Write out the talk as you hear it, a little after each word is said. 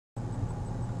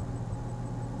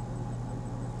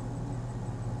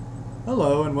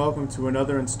Hello and welcome to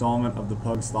another installment of the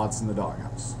Pug's Thoughts in the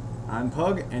Doghouse. I'm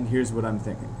Pug and here's what I'm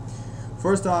thinking.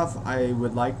 First off, I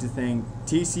would like to thank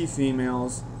TC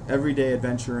Females, Everyday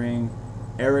Adventuring,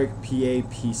 Eric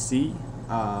PAPC,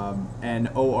 and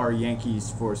OR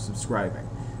Yankees for subscribing.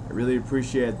 I really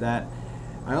appreciate that.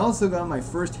 I also got my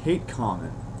first hate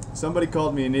comment. Somebody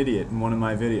called me an idiot in one of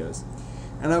my videos.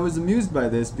 And I was amused by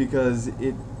this because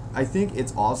I think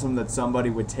it's awesome that somebody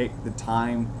would take the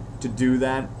time to do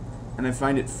that. And I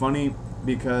find it funny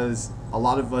because a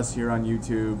lot of us here on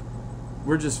YouTube,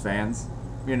 we're just fans,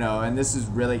 you know, and this is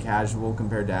really casual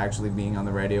compared to actually being on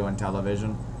the radio and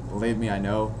television. Believe me, I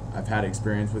know. I've had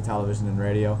experience with television and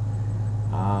radio.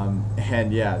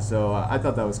 And yeah, so I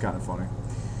thought that was kind of funny.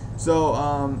 So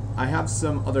I have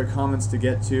some other comments to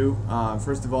get to.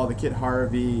 First of all, the Kit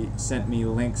Harvey sent me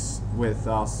links with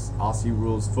Aussie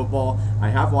Rules Football. I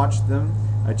have watched them.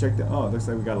 I checked it. Oh, it looks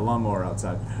like we got a lawnmower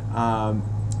outside.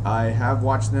 I have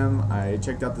watched them. I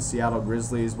checked out the Seattle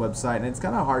Grizzlies website, and it's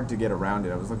kind of hard to get around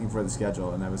it. I was looking for the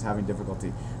schedule, and I was having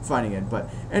difficulty finding it. But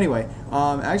anyway,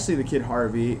 actually, the Kid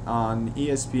Harvey on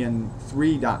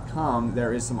ESPN3.com,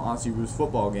 there is some Aussie Rules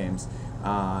football games,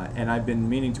 and I've been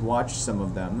meaning to watch some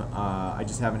of them. I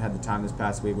just haven't had the time this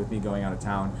past week with me going out of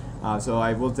town, so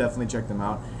I will definitely check them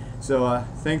out. So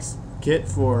thanks, Kit,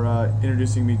 for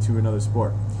introducing me to another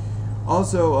sport.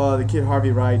 Also, the Kid Harvey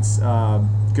writes,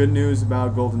 good news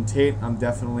about Golden Tate. I'm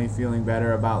definitely feeling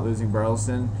better about losing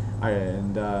Burleson.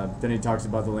 And then he talks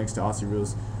about the links to Aussie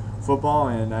Rules Football,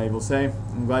 and I will say,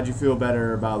 I'm glad you feel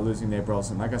better about losing Nate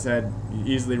Burleson. Like I said,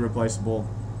 easily replaceable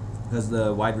because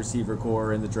the wide receiver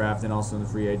core in the draft and also in the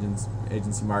free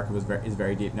agency market is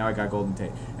very deep. Now I got Golden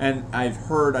Tate. And I've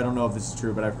heard, I don't know if this is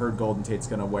true, but I've heard Golden Tate's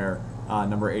going to wear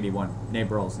number 81, Nate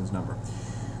Burleson's number.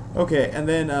 Okay, and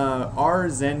then R.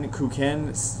 Zen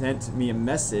Kuken sent me a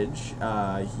message.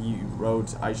 He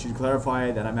wrote, I should clarify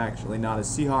that I'm actually not a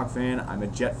Seahawk fan, I'm a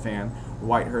Jet fan.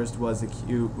 Whitehurst was the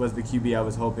QB I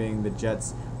was hoping the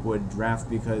Jets would draft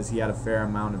because he had a fair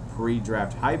amount of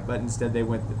pre-draft hype, but instead they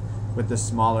went with the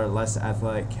smaller, less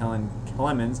athletic Kellen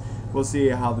Clemens. We'll see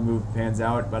how the move pans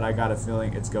out, but I got a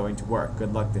feeling it's going to work.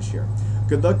 Good luck this year.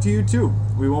 Good luck to you too.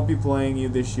 We won't be playing you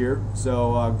this year,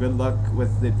 so good luck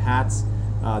with the Pats,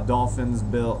 Dolphins,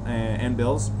 and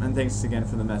Bills, and thanks again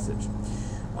for the message.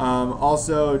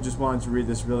 Also, just wanted to read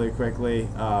this really quickly.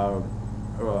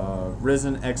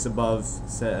 Risen X Above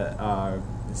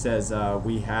says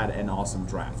we had an awesome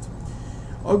draft.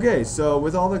 Okay, so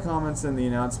with all the comments and the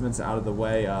announcements out of the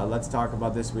way, let's talk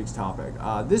about this week's topic.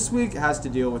 This week has to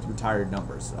deal with retired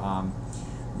numbers.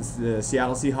 The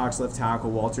Seattle Seahawks left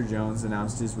tackle Walter Jones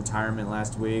announced his retirement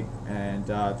last week, and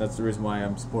that's the reason why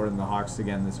I'm supporting the Hawks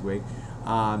again this week.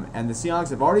 And the Seahawks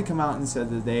have already come out and said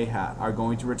that they are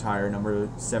going to retire number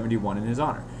 71 in his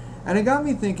honor. And it got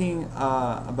me thinking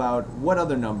about what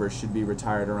other numbers should be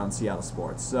retired around Seattle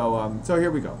sports. So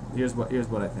here we go. Here's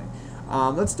what I think.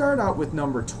 Let's start out with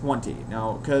number 20.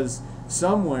 Now, because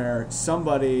somewhere,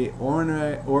 somebody or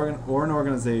an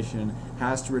organization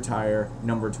has to retire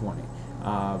number 20.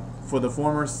 For the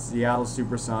former Seattle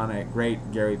Supersonic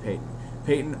great Gary Payton.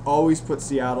 Payton always put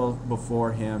Seattle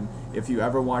before him. If you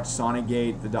ever watch Sonic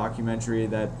Gate, the documentary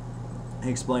that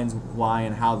explains why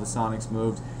and how the Sonics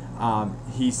moved,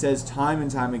 he says time and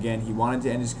time again he wanted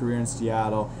to end his career in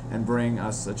Seattle and bring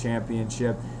us a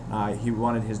championship. He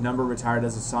wanted his number retired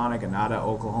as a Sonic and not an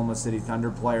Oklahoma City Thunder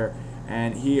player.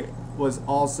 And he was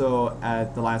also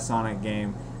at the last Sonic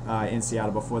game in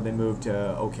Seattle before they moved to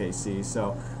OKC.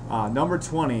 So number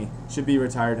 20 should be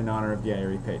retired in honor of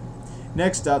Gary Payton.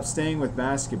 Next up, staying with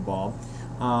basketball,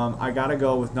 I got to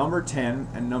go with number 10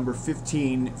 and number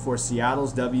 15 for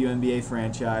Seattle's WNBA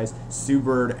franchise, Sue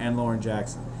Bird and Lauren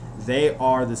Jackson. They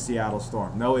are the Seattle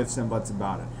Storm. No ifs and buts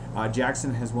about it.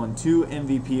 Jackson has won 2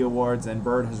 MVP awards, and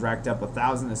Bird has racked up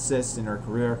 1,000 assists in her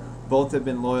career. Both have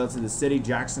been loyal to the city.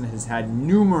 Jackson has had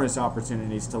numerous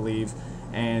opportunities to leave,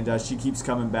 and she keeps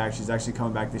coming back. She's actually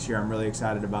coming back this year. I'm really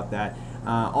excited about that.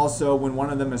 Also, when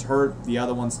one of them is hurt, the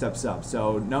other one steps up.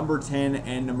 So number 10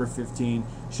 and number 15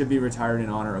 should be retired in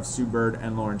honor of Sue Bird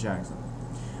and Lauren Jackson.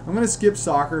 I'm going to skip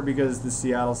soccer because the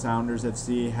Seattle Sounders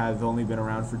FC have only been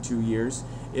around for 2 years.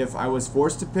 If I was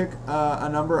forced to pick a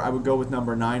number, I would go with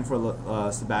number 9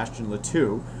 for Sebastian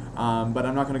Letou. But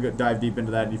I'm not going to dive deep into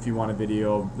that. If you want a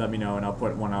video, let me know, and I'll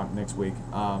put one out next week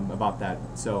about that.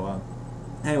 So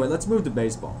anyway, let's move to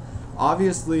baseball.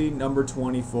 Obviously, number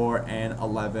 24 and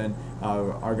 11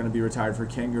 are going to be retired for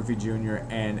Ken Griffey Jr.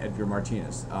 and Edgar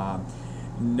Martinez.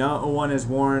 No one has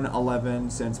worn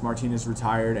 11 since Martinez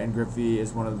retired, and Griffey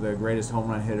is one of the greatest home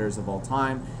run hitters of all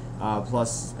time.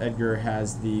 Plus, Edgar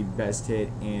has the best hit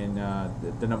in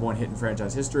the #1 hit in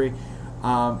franchise history.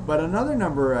 But another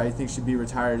number I think should be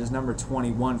retired is number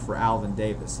 21 for Alvin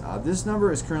Davis. This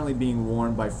number is currently being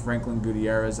worn by Franklin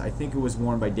Gutierrez. I think it was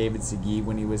worn by David Segui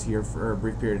when he was here for a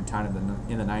brief period of time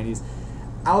in the 90s.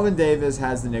 Alvin Davis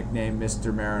has the nickname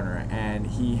Mr. Mariner, and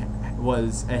he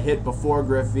was a hit before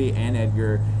Griffey and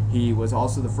Edgar. He was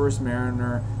also the first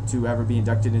Mariner to ever be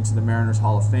inducted into the Mariners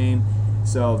Hall of Fame.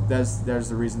 So there's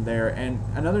the reason there. And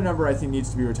another number I think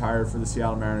needs to be retired for the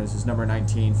Seattle Mariners is number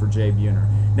 19 for Jay Buhner.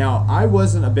 Now, I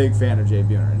wasn't a big fan of Jay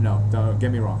Buhner. No, don't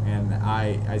get me wrong. And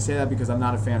I say that because I'm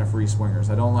not a fan of free swingers.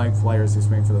 I don't like players who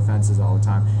swing for the fences all the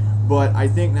time. But I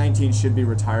think 19 should be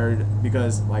retired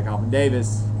because, like Alvin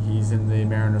Davis, he's in the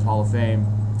Mariners Hall of Fame,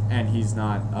 and he doesn't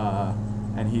have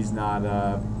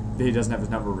his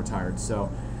number retired.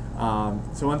 So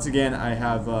once again, I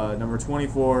have number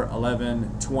 24,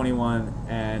 11, 21,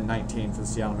 and 19 for the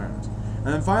Seattle Mariners. And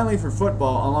then finally for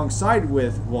football, alongside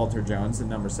with Walter Jones at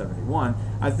number 71,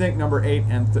 I think number 8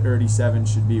 and 37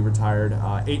 should be retired.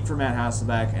 8 for Matt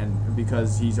Hasselbeck, and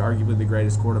because he's arguably the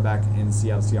greatest quarterback in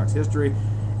Seattle Seahawks history,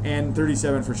 and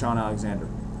 37 for Sean Alexander.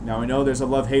 Now, I know there's a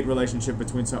love-hate relationship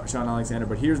between Sean Alexander,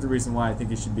 but here's the reason why I think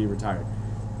he should be retired.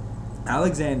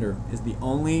 Alexander is the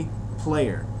only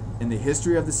player in the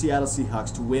history of the Seattle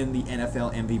Seahawks to win the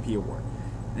NFL MVP award.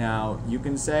 Now, you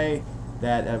can say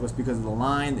that it was because of the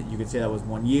line, that you could say that was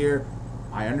 1 year.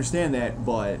 I understand that,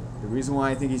 but the reason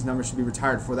why I think his number should be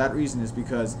retired for that reason is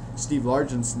because Steve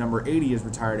Largent's number 80 is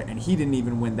retired, and he didn't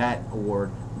even win that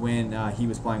award when he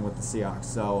was playing with the Seahawks.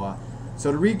 So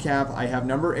to recap, I have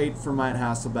number 8 for Matt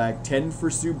Hasselbeck, 10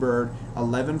 for Sue Bird,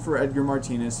 11 for Edgar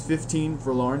Martinez, 15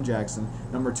 for Lauren Jackson,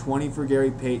 number 20 for Gary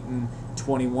Payton,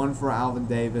 21 for Alvin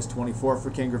Davis, 24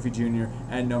 for Ken Griffey Jr.,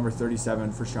 and number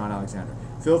 37 for Sean Alexander.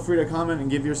 Feel free to comment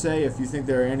and give your say. If you think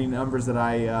there are any numbers that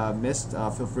I missed,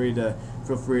 feel free to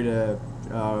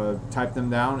type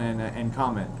them down and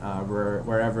comment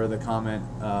wherever the comment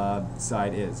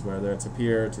side is, whether it's up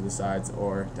here, to the sides,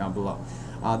 or down below.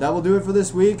 That will do it for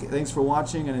this week. Thanks for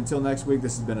watching, and until next week,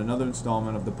 this has been another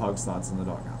installment of the Pug's Thoughts in the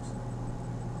Doghouse.